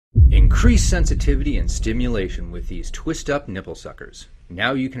Increase sensitivity and stimulation with these twist-up nipple suckers.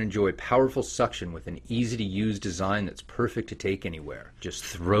 Now you can enjoy powerful suction with an easy-to-use design that's perfect to take anywhere. Just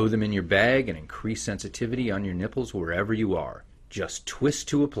throw them in your bag and increase sensitivity on your nipples wherever you are. Just twist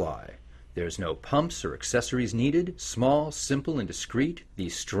to apply. There's no pumps or accessories needed. Small, simple, and discreet,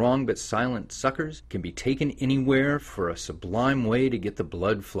 these strong but silent suckers can be taken anywhere for a sublime way to get the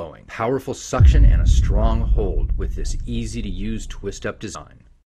blood flowing. Powerful suction and a strong hold with this easy-to-use twist-up design.